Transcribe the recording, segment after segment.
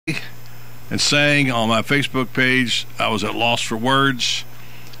and saying on my Facebook page I was at loss for words.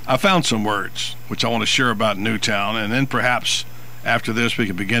 I found some words which I want to share about Newtown, and then perhaps after this we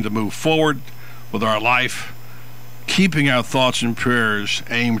can begin to move forward with our life, keeping our thoughts and prayers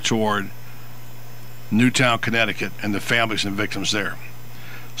aimed toward Newtown, Connecticut, and the families and victims there.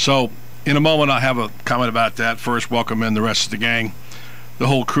 So in a moment I'll have a comment about that. First, welcome in the rest of the gang. The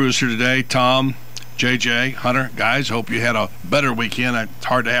whole crew is here today. Tom, JJ, Hunter, guys, hope you had a better weekend. It's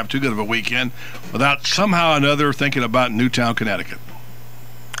hard to have too good of a weekend without somehow or another thinking about Newtown, Connecticut.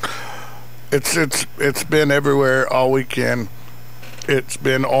 It's been everywhere all weekend. It's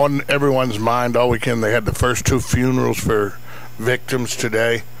been on everyone's mind all weekend. They had the first 2 funerals for victims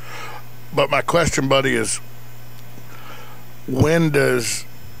today. But my question, buddy, is when does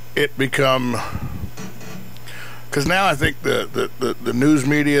it become... Because now I think the news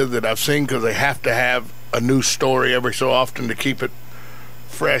media that I've seen, because they have to have a new story every so often to keep it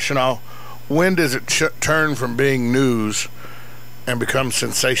fresh and all, when does it turn from being news and become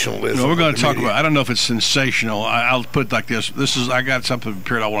sensationalism? We're going to talk about, I don't know if it's sensational. I'll put it like this. I got something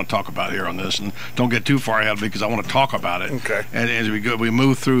prepared I want to talk about here on this, and don't get too far ahead of me because I want to talk about it. Okay. And as we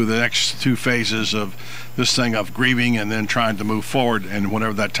move through the next 2 phases of this thing of grieving and then trying to move forward and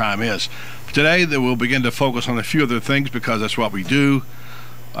whatever that time is. Today, we'll begin to focus on a few other things because that's what we do.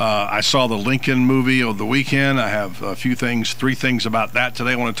 I saw the Lincoln movie over the weekend. I have a few things, 3 things about that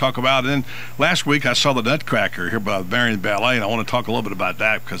today I want to talk about. And then last week I saw the Nutcracker here by Marion Ballet, and I want to talk a little bit about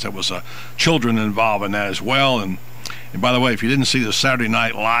that because there was children involved in that as well. And by the way, if you didn't see the Saturday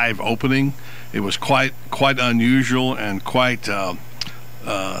Night Live opening, it was quite unusual and quite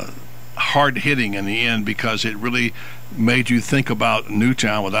hard-hitting in the end because it really made you think about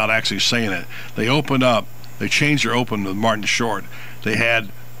Newtown without actually saying it. They opened up, they changed their open with Martin Short. They had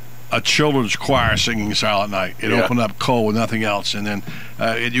a children's choir singing Silent Night. It opened up cold with nothing else, and then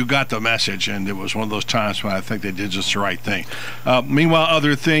you got the message, and it was one of those times when I think they did just the right thing. Meanwhile,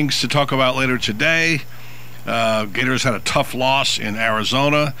 other things to talk about later today. Gators had a tough loss in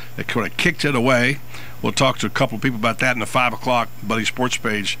Arizona. They could have kicked it away. We'll talk to a couple of people about that in the 5 o'clock Buddy Sports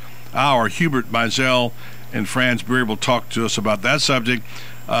Page hour. Hubert Mizell and Franz Beer will talk to us about that subject.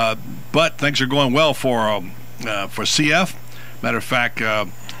 But things are going well for CF. Matter of fact,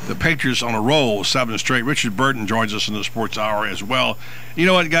 the Patriots on a roll, 7 straight. Richard Burton joins us in the Sports Hour as well. You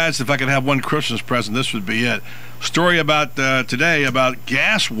know what, guys? If I could have one Christmas present, this would be it. Story about today about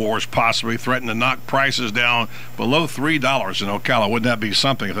gas wars possibly threatening to knock prices down below $3 in Ocala. Wouldn't that be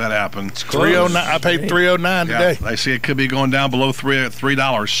something if that happened? It's $3.09. I paid $3.09 today. I see it could be going down below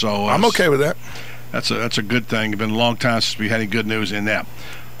 $3. So I'm okay with that. That's a good thing. It's been a long time since we had any good news in that.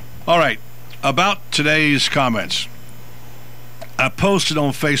 All right, about today's comments. I posted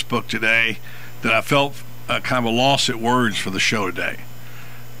on Facebook today that I felt kind of a loss at words for the show today.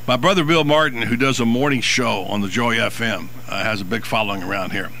 My brother Bill Martin, who does a morning show on the Joy FM, has a big following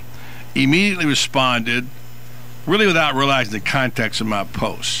around here, immediately responded, really without realizing the context of my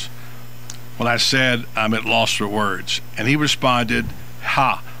posts, when I said I'm at loss for words. And he responded,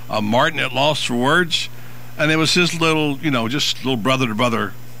 Martin at loss for words? And it was his little, just little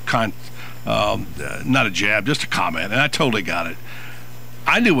brother-to-brother not a jab, just a comment, and I totally got it.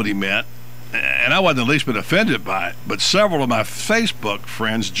 I knew what he meant, and I wasn't the least bit offended by it, but several of my Facebook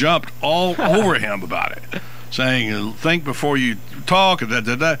friends jumped all over him about it, saying, think before you talk,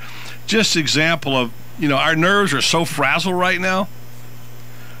 Just example of, our nerves are so frazzled right now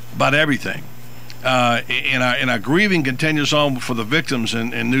about everything. And our grieving continues on for the victims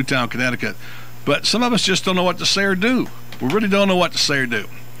in Newtown, Connecticut, but some of us just don't know what to say or do. We really don't know what to say or do.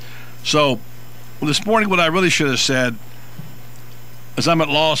 So this morning what I really should have said is I'm at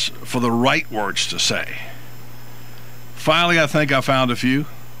loss for the right words to say. Finally, I think I found a few,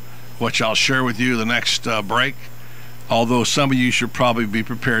 which I'll share with you the next break, although some of you should probably be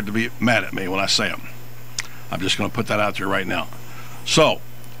prepared to be mad at me when I say them. I'm just going to put that out there right now. So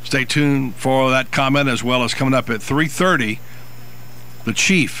stay tuned for that comment, as well as coming up at 3:30, the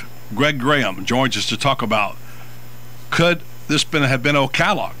Chief, Greg Graham, joins us to talk about could this have been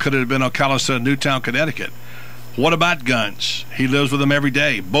Ocala? Could it have been Ocala instead of Newtown, Connecticut? What about guns? He lives with them every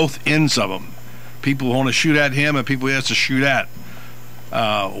day, both ends of them. People want to shoot at him and people he has to shoot at.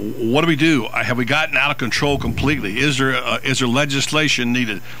 What do we do? Have we gotten out of control completely? Is there legislation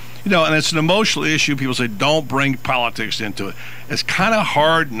needed? And it's an emotional issue. People say, don't bring politics into it. It's kind of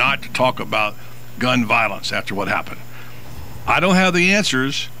hard not to talk about gun violence after what happened. I don't have the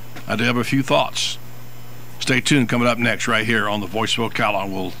answers. I do have a few thoughts. Stay tuned. Coming up next right here on the Voice of Ocala,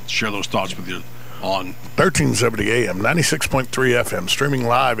 and we'll share those thoughts with you on 1370 AM, 96.3 FM, streaming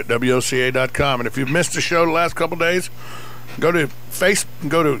live at WOCA.com. And if you've missed the show the last couple of days, Go to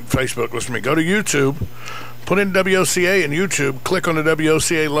Facebook. Listen to me. Go to YouTube. Put in WOCA in YouTube, click on the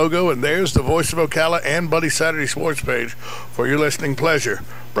WOCA logo, and there's the Voice of Ocala and Buddy Saturday Sports page for your listening pleasure.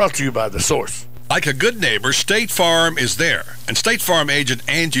 Brought to you by The Source. Like a good neighbor, State Farm is there. And State Farm agent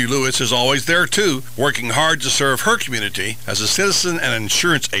Angie Lewis is always there, too, working hard to serve her community as a citizen and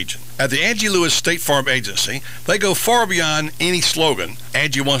insurance agent. At the Angie Lewis State Farm Agency, they go far beyond any slogan.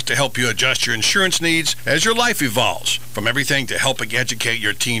 Angie wants to help you adjust your insurance needs as your life evolves, from everything to helping educate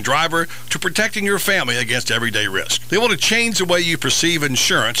your teen driver to protecting your family against everyday risk. They want to change the way you perceive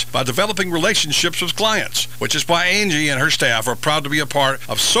insurance by developing relationships with clients, which is why Angie and her staff are proud to be a part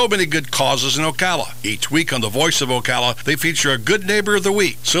of so many good causes in Ocala. Each week on The Voice of Ocala, they feature a Good Neighbor of the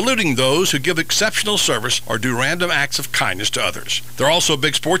Week, saluting those who give exceptional service or do random acts of kindness to others. They're also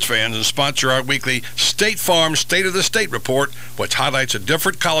big sports fans and sponsor our weekly State Farm State of the State report, which highlights a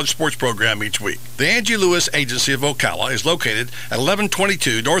different college sports program each week. The Angie Lewis Agency of Ocala is located at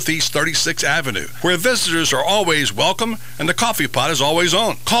 1122 Northeast 36th Avenue, where visitors are always welcome and the coffee pot is always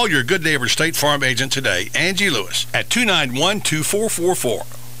on. Call your Good Neighbor State Farm agent today, Angie Lewis, at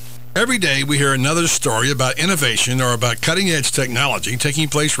 291-2444. Every day we hear another story about innovation or about cutting-edge technology taking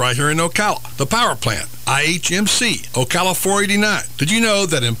place right here in Ocala. The power plant, IHMC, Ocala 489. Did you know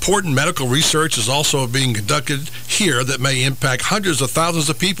that important medical research is also being conducted here that may impact hundreds of thousands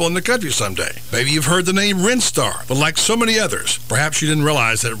of people in the country someday? Maybe you've heard the name Renstar, but like so many others, perhaps you didn't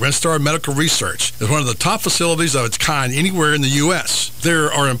realize that Renstar Medical Research is one of the top facilities of its kind anywhere in the U.S.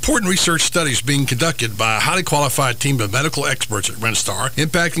 There are important research studies being conducted by a highly qualified team of medical experts at Renstar,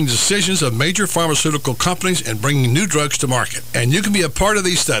 impacting decisions of major pharmaceutical companies and bringing new drugs to market. And you can be a part of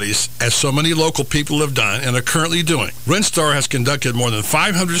these studies, as so many local people have done and are currently doing. Renstar has conducted more than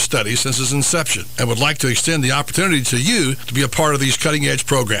 500 studies since its inception and would like to extend the opportunity to you to be a part of these cutting-edge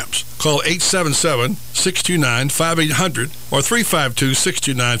programs. Call 877-629-5800 or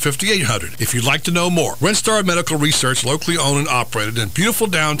 352-629-5800 if you'd like to know more. Renstar Medical Research, locally owned and operated in beautiful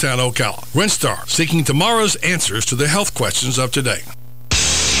downtown Ocala. Renstar, seeking tomorrow's answers to the health questions of today.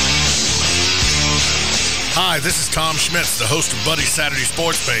 Hi, this is Tom Schmitz, the host of Buddy's Saturday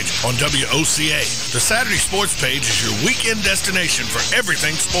Sports page on WOCA. The Saturday Sports page is your weekend destination for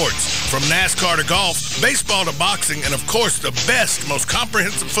everything sports, from NASCAR to golf, baseball to boxing, and of course the best, most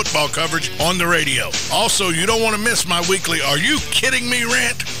comprehensive football coverage on the radio. Also, you don't want to miss my weekly Are You Kidding Me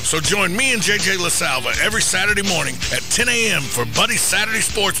rant? So join me and JJ LaSalva every Saturday morning at 10 a.m. for Buddy's Saturday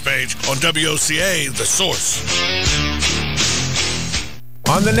Sports page on WOCA, The Source.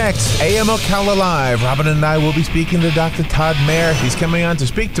 On the next AM Ocala Live, Robin and I will be speaking to Dr. Todd Mayer. He's coming on to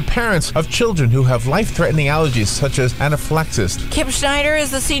speak to parents of children who have life-threatening allergies such as anaphylaxis. Kim Schneider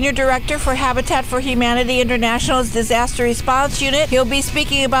is the Senior Director for Habitat for Humanity International's Disaster Response Unit. He'll be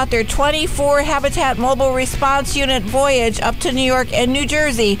speaking about their 24 Habitat Mobile Response Unit voyage up to New York and New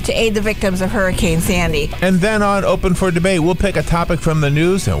Jersey to aid the victims of Hurricane Sandy. And then on Open for Debate, we'll pick a topic from the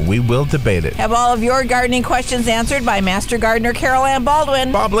news and we will debate it. Have all of your gardening questions answered by Master Gardener Carol Ann Baldwin.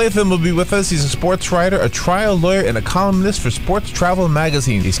 Bob Latham will be with us. He's a sports writer, a trial lawyer, and a columnist for Sports Travel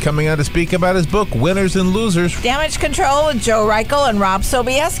Magazine. He's coming on to speak about his book, Winners and Losers. Damage Control with Joe Reichel and Rob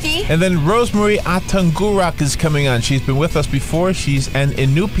Sobieski. And then Rosemary Atungurak is coming on. She's been with us before. She's an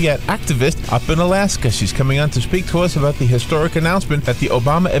Inupiat activist up in Alaska. She's coming on to speak to us about the historic announcement that the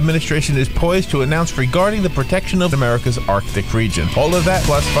Obama administration is poised to announce regarding the protection of America's Arctic region. All of that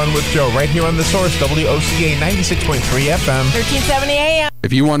plus fun with Joe right here on The Source, WOCA 96.3 FM. 1370 AM.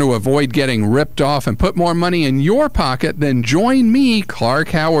 If you want to avoid getting ripped off and put more money in your pocket, then join me, Clark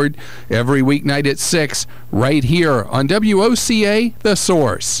Howard, every weeknight at 6, right here on WOCA, The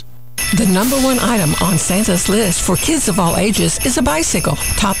Source. The number one item on Santa's list for kids of all ages is a bicycle.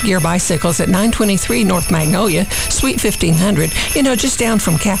 Top Gear Bicycles at 923 North Magnolia, Suite 1500, just down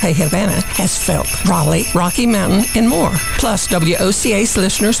from Cafe Havana, has felt Raleigh, Rocky Mountain, and more. Plus, WOCA's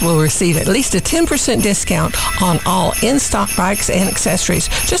listeners will receive at least a 10% discount on all in-stock bikes and accessories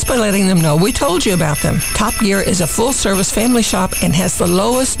just by letting them know we told you about them. Top Gear is a full-service family shop and has the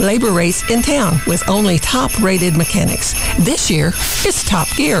lowest labor rates in town with only top-rated mechanics. This year, it's Top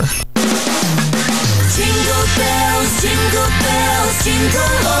Gear. Jingle bells,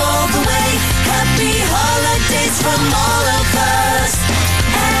 jingle all the way. Happy holidays from all of us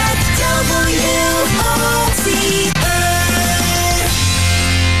at WOCA.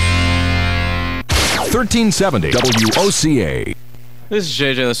 1370 WOCA. This is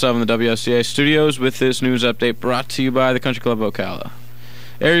JJ LaSalva in the WOCA studios with this news update brought to you by the Country Club Ocala.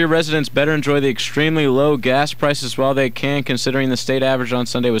 Area residents better enjoy the extremely low gas prices while they can, considering the state average on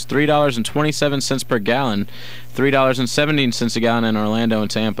Sunday was $3.27 per gallon, $3.17 a gallon in Orlando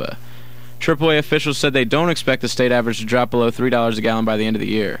and Tampa. AAA officials said they don't expect the state average to drop below $3 a gallon by the end of the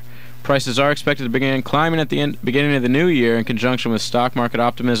year. Prices are expected to begin climbing at the beginning of the new year in conjunction with stock market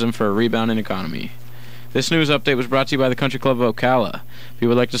optimism for a rebounding economy. This news update was brought to you by the Country Club of Ocala. If you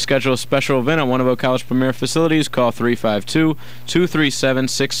would like to schedule a special event at one of Ocala's premier facilities, call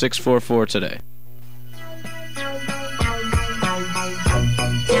 352-237-6644 today.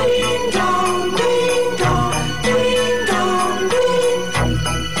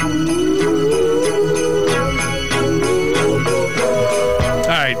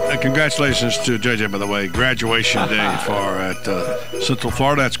 Congratulations to JJ, by the way. Graduation day for at Central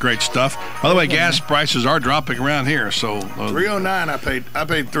Florida. That's great stuff. By the way, gas prices are dropping around here. So $3.09. I paid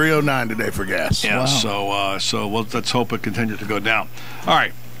 $3.09 today for gas. Yeah. Wow. So let's hope it continues to go down. All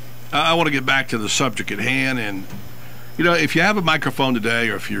right. I want to get back to the subject at hand, and if you have a microphone today,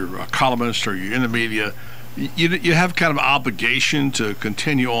 or if you're a columnist or you're in the media, you have kind of an obligation to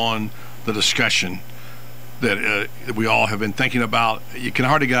continue on the discussion that we all have been thinking about. You can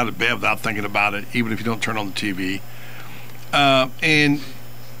hardly get out of bed without thinking about it, even if you don't turn on the TV. And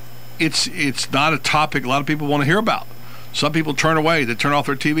it's not a topic a lot of people want to hear about. Some people turn away. They turn off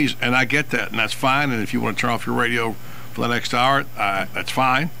their TVs, and I get that, and that's fine. And if you want to turn off your radio for the next hour, that's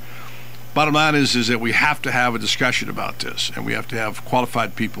fine. Bottom line is that we have to have a discussion about this, and we have to have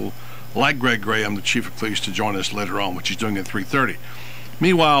qualified people like Greg Graham, the chief of police, to join us later on, which he's doing at 3:30.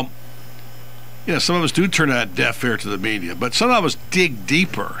 Meanwhile, some of us do turn that deaf ear to the media, but some of us dig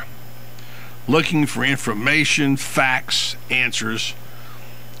deeper, looking for information, facts, answers.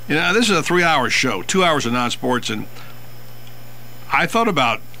 This is a 3-hour show, 2 hours of non-sports, and I thought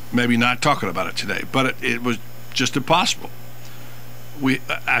about maybe not talking about it today, but it was just impossible.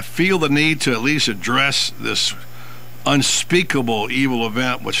 I feel the need to at least address this unspeakable evil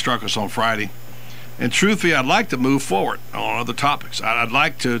event which struck us on Friday. And truthfully, I'd like to move forward on other topics. I'd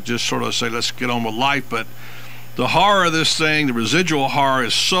like to just sort of say, let's get on with life. But the horror of this thing, the residual horror,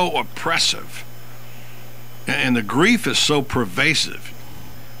 is so oppressive. And the grief is so pervasive.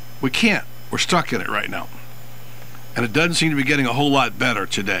 We can't. We're stuck in it right now. And it doesn't seem to be getting a whole lot better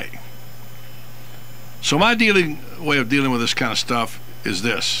today. So my way of dealing with this kind of stuff is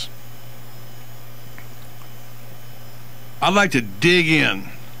this. I'd like to dig in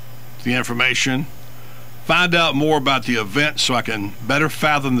to the information, find out more about the event so I can better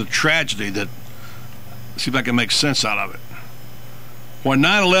fathom the tragedy, see if I can make sense out of it. When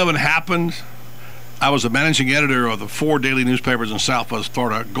 9/11 happened, I was the managing editor of the 4 daily newspapers in Southwest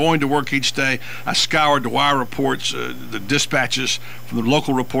Florida. Going to work each day, I scoured the wire reports, the dispatches from the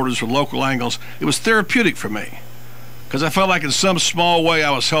local reporters from local angles. It was therapeutic for me because I felt like in some small way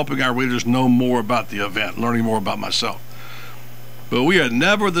I was helping our readers know more about the event, learning more about myself. But we are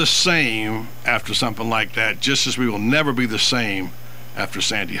never the same after something like that, just as we will never be the same after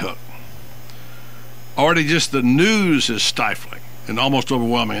Sandy Hook. Already just the news is stifling and almost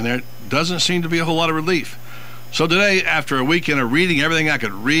overwhelming, and there doesn't seem to be a whole lot of relief. So today, after a weekend of reading everything I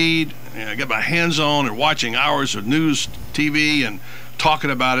could read, get my hands on, and watching hours of news, TV, and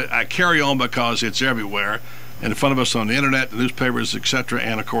talking about it, I carry on because it's everywhere, and in front of us on the internet, the newspapers, etc.,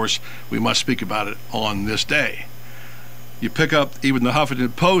 and of course, we must speak about it on this day. You pick up even the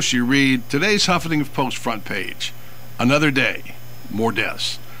Huffington Post, you read today's Huffington Post front page. Another day, more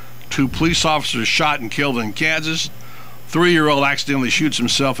deaths. 2 police officers shot and killed in Kansas. 3-year-old accidentally shoots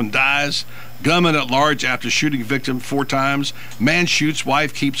himself and dies. Gunman at large after shooting victim 4 times. Man shoots,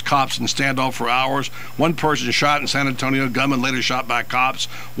 wife keeps cops in standoff for hours. 1 person shot in San Antonio. Gunman later shot by cops.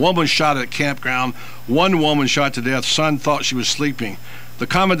 Woman shot at campground. 1 woman shot to death. Son thought she was sleeping. The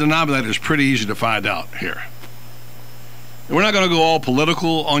common denominator is pretty easy to find out here. We're not going to go all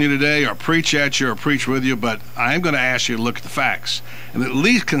political on you today or preach at you or preach with you, but I am going to ask you to look at the facts and at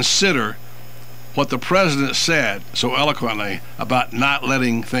least consider what the president said so eloquently about not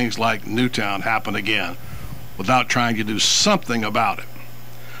letting things like Newtown happen again without trying to do something about it.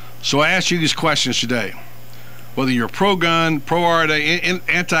 So I ask you these questions today. Whether you're pro-gun, pro-RNA,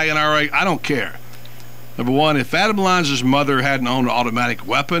 anti-NRA, I don't care. Number one, if Adam Lanza's mother hadn't owned an automatic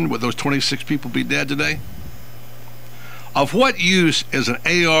weapon, would those 26 people be dead today? Of what use is an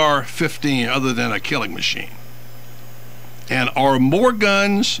AR-15 other than a killing machine? And are more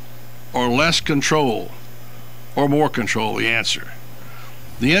guns or less control or more control the answer?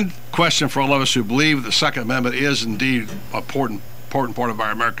 The end question for all of us who believe the Second Amendment is indeed an important part of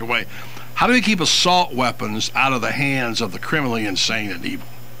our American way. How do we keep assault weapons out of the hands of the criminally insane and evil?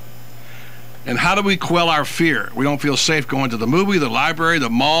 And how do we quell our fear? We don't feel safe going to the movie, the library, the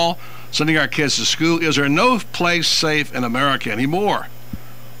mall, sending our kids to school. Is there no place safe in America anymore?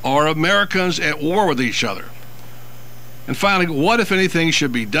 Are Americans at war with each other? And finally, what, if anything,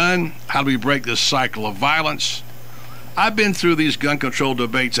 should be done? How do we break this cycle of violence? I've been through these gun control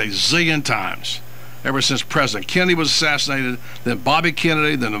debates a zillion times, ever since President Kennedy was assassinated, then Bobby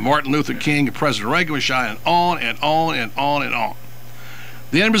Kennedy, then Martin Luther King, and President Reagan was shot, and on and on and on and on.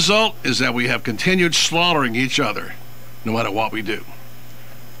 The end result is that we have continued slaughtering each other, no matter what we do.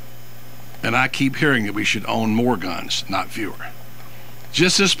 And I keep hearing that we should own more guns, not fewer.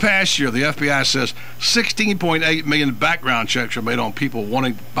 Just this past year, the FBI says 16.8 million background checks were made on people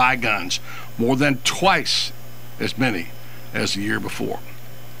wanting to buy guns, more than twice as many as the year before.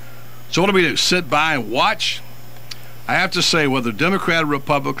 So what do we do? Sit by and watch? I have to say, whether Democrat,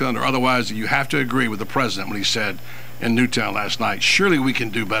 Republican, or otherwise, you have to agree with the president when he said in Newtown last night, surely we can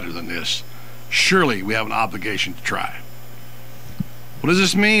do better than this. Surely we have an obligation to try. What does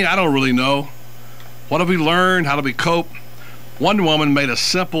this mean? I don't really know. What have we learned? How do we cope? One woman made a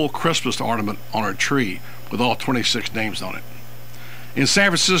simple Christmas ornament on her tree with all 26 names on it. In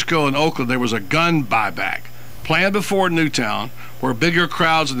San Francisco and Oakland, there was a gun buyback planned before Newtown, where bigger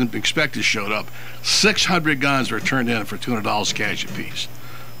crowds than expected showed up. 600 guns were turned in for $200 cash apiece.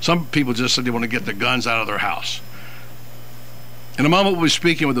 Some people just said they want to get the guns out of their house. In a moment, we'll be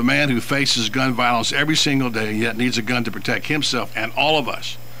speaking with a man who faces gun violence every single day, yet needs a gun to protect himself and all of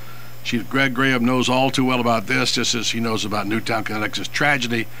us. Chief Greg Graham knows all too well about this, just as he knows about Newtown, Connecticut's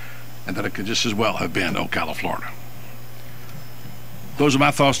tragedy, and that it could just as well have been Ocala, Florida. Those are my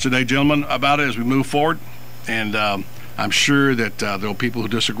thoughts today, gentlemen, about it as we move forward. And I'm sure that there are people who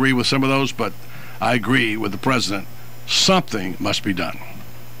disagree with some of those, but I agree with the president. Something must be done.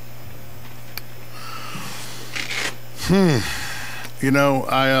 You know,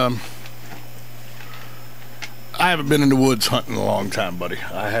 I haven't been in the woods hunting in a long time, buddy.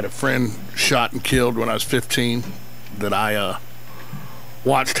 I had a friend shot and killed when I was 15 that I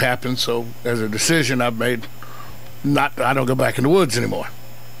watched happen. So as a decision I've made, I don't go back in the woods anymore.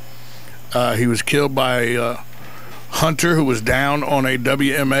 He was killed by a hunter who was down on a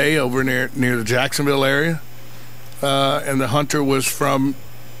WMA over near the Jacksonville area. And the hunter was from,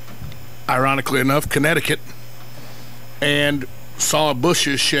 ironically enough, Connecticut, and saw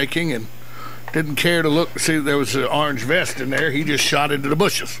bushes shaking and didn't care to look to see there was an orange vest in there. He just shot into the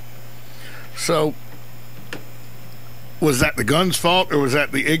bushes. So was that the gun's fault, or was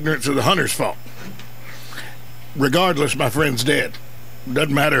that the ignorance of the hunter's fault? Regardless, my friend's dead.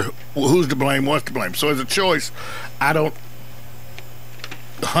 Doesn't matter who's to blame, what's to blame. So as a choice, I don't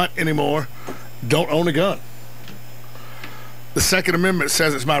hunt anymore, don't own a gun. The Second Amendment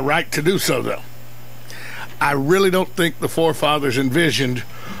says it's my right to do so, though. I really don't think the forefathers envisioned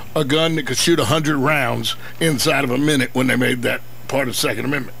a gun that could shoot 100 rounds inside of a minute when they made that part of the Second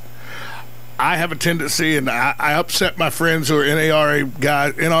Amendment. I have a tendency, and I upset my friends who are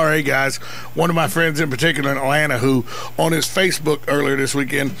NRA guys. One of my friends in particular in Atlanta, who on his Facebook earlier this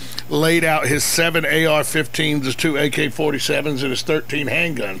weekend laid out his 7 AR-15s, his 2 AK-47s, and his 13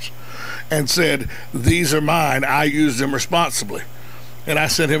 handguns, and said, "These are mine. I use them responsibly." And I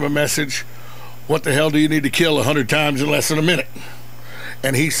sent him a message, "What the hell do you need to kill 100 times in less than a minute?"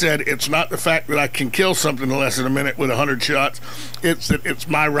 And he said, "It's not the fact that I can kill something in less than a minute with 100 shots. It's that it's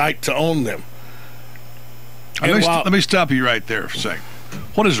my right to own them." Let me stop you right there for a second.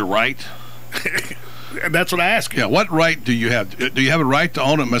 What is a right? That's what I ask you. Yeah, what right do you have? Do you have a right to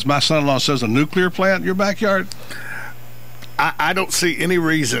own it? As my son-in-law says, a nuclear plant in your backyard? I don't see any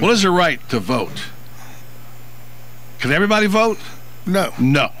reason. What is a right to vote? Can everybody vote? No.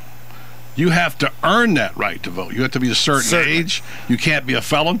 No. You have to earn that right to vote. You have to be a certain age. You can't be a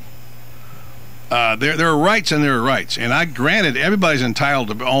felon. There are rights and there are rights. And granted, everybody's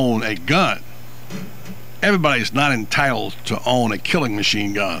entitled to own a gun. Everybody's not entitled to own a killing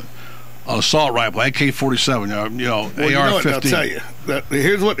machine gun, an assault rifle, AK-47, Well, AR-15. you know what, I'll tell you.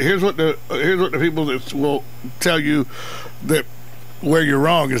 Here's what the people that will tell you that where you're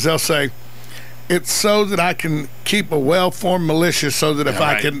wrong is they'll say, it's so that I can keep a well-formed militia, so that if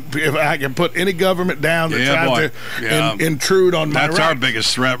I can put any government down that tries to intrude on my rights. That's our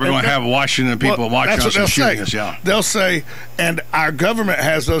biggest threat. We're going to have Washington people watching us and shooting us. Yeah, they'll say, and our government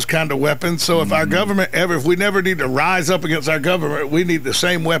has those kind of weapons. So if our government if we never need to rise up against our government, we need the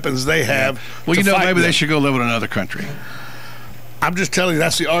same weapons they have. Well, maybe they should go live in another country. I'm just telling you,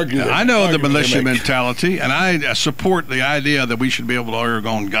 that's the argument. I know the militia mentality, and I support the idea that we should be able to own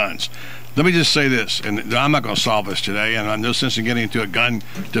our own guns. Let me just say this, and I'm not going to solve this today, and I'm no sense in getting into a gun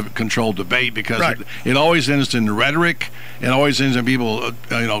control debate, because it always ends in rhetoric. It always ends in people,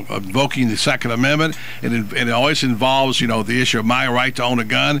 invoking the Second Amendment, and it always involves, the issue of my right to own a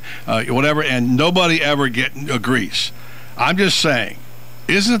gun, whatever, and nobody ever agrees. I'm just saying,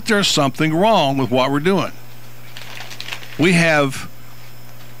 isn't there something wrong with what we're doing? we have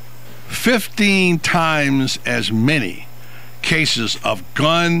 15 times as many cases of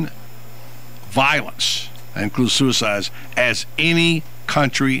gun violence, that includes suicides, as any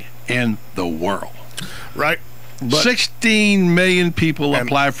country in the world. Right. But 16 million people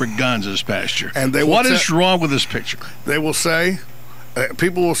applied for guns this past year. And they what is wrong with this picture? They will say,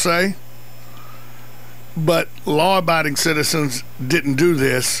 people will say, but law-abiding citizens didn't do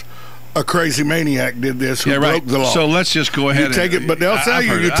this. A crazy maniac did this who broke the law. So let's just go ahead and take it. But they'll tell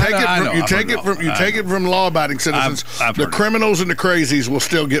you, you take it from law-abiding citizens. The criminals and the crazies will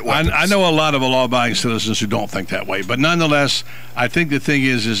still get weapons. I know a lot of law-abiding citizens who don't think that way, but nonetheless, I think the thing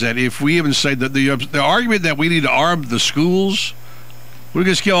is that if we even say that the argument that we need to arm the schools, we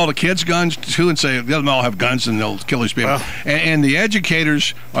just kill all the kids' guns too and say let them all have guns and they'll kill these people. And the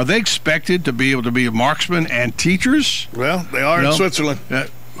educators, are they expected to be able to be marksmen and teachers? Well, they are in Switzerland.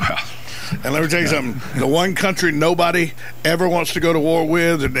 And let me tell you something. The one country nobody ever wants to go to war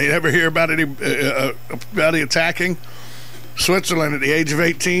with, and they never hear about anybody attacking, Switzerland. At the age of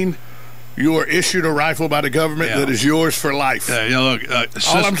 18, you are issued a rifle by the government that is yours for life. Look,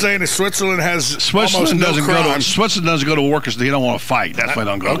 all I'm saying is Switzerland almost no crime. Switzerland doesn't go to war because they don't want to fight. That's why they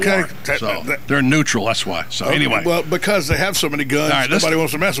don't go to war. So they're neutral. That's why. So anyway. Well, because they have so many guns, nobody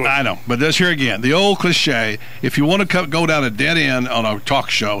wants to mess with them. I know. But this here again, the old cliche, if you want to go down a dead end on a talk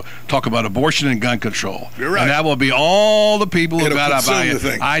show, talk about abortion and gun control. You're right. And that will be all the people who got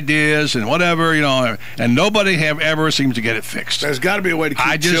ideas and whatever, and nobody ever seems to get it fixed. There's got to be a way to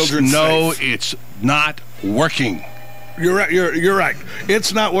keep children safe. I just know it's not working. You're right. You're right.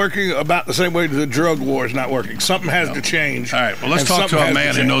 It's not working about the same way the drug war is not working. Something has to change. All right. Well, let's talk to a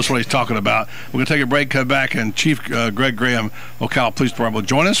man who knows what he's talking about. We're going to take a break, come back, and Chief Greg Graham, Ocala Police Department, will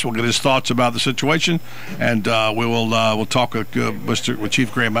join us. We'll get his thoughts about the situation, and we'll talk with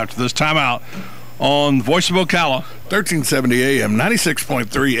Chief Graham after this timeout on Voice of Ocala. 1370 AM, 96.3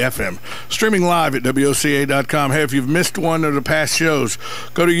 FM. Streaming live at WOCA.com. Hey, if you've missed one of the past shows,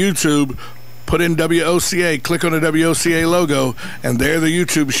 go to YouTube, put in WOCA, click on the WOCA logo, and there the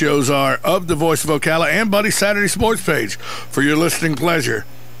YouTube shows are of the Voice of Ocala and Buddy's Saturday Sports page for your listening pleasure.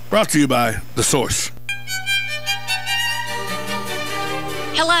 Brought to you by The Source.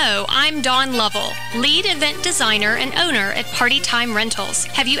 Hello, I'm Dawn Lovell, lead event designer and owner at Party Time Rentals.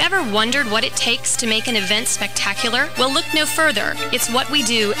 Have you ever wondered what it takes to make an event spectacular? Well, look no further. It's what we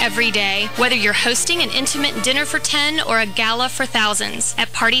do every day. Whether you're hosting an intimate dinner for 10 or a gala for thousands,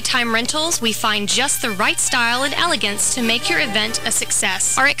 at Party Time Rentals, we find just the right style and elegance to make your event a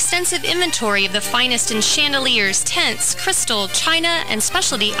success. Our extensive inventory of the finest in chandeliers, tents, crystal, china, and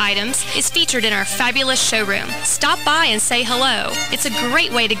specialty items is featured in our fabulous showroom. Stop by and say hello. It's a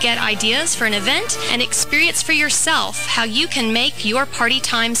great way to get ideas for an event and experience for yourself how you can make your party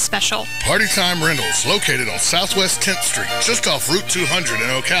time special. Party Time Rentals, located on Southwest 10th Street, just off Route 200 in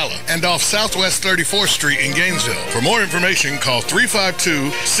Ocala, and off Southwest 34th Street in Gainesville. For more information, call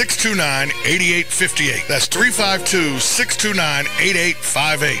 352-629-8858. That's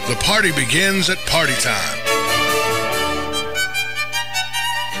 352-629-8858. The party begins at Party Time.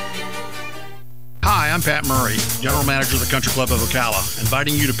 Hi, I'm Pat Murray, General Manager of the Country Club of Ocala,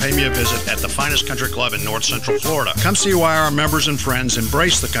 inviting you to pay me a visit at the finest country club in North Central Florida. Come see why our members and friends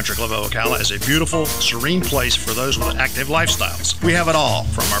embrace the Country Club of Ocala as a beautiful, serene place for those with active lifestyles. We have it all,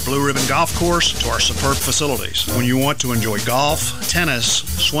 from our Blue Ribbon Golf Course to our superb facilities. When you want to enjoy golf, tennis,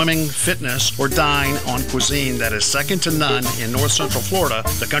 swimming, fitness, or dine on cuisine that is second to none in North Central Florida,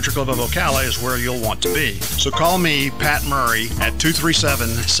 the Country Club of Ocala is where you'll want to be. So call me, Pat Murray, at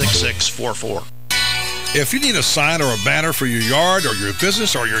 237-6644. If you need a sign or a banner for your yard or your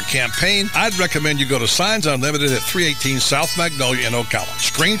business or your campaign, I'd recommend you go to Signs Unlimited at 318 South Magnolia in Ocala.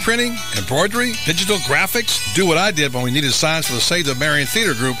 Screen printing, embroidery, digital graphics. Do what I did when we needed signs for the Save the Marion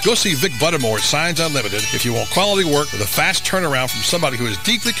Theater Group. Go see Vic Buttermore at Signs Unlimited if you want quality work with a fast turnaround from somebody who is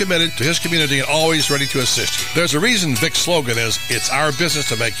deeply committed to his community and always ready to assist you. There's a reason Vic's slogan is, "It's our business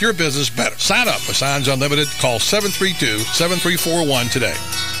to make your business better." Sign up for Signs Unlimited. Call 732-7341 today.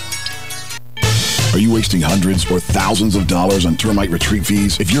 Are you wasting hundreds or thousands of dollars on termite retreat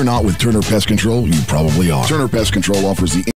fees? If you're not with Turner Pest Control, you probably are. Turner Pest Control offers the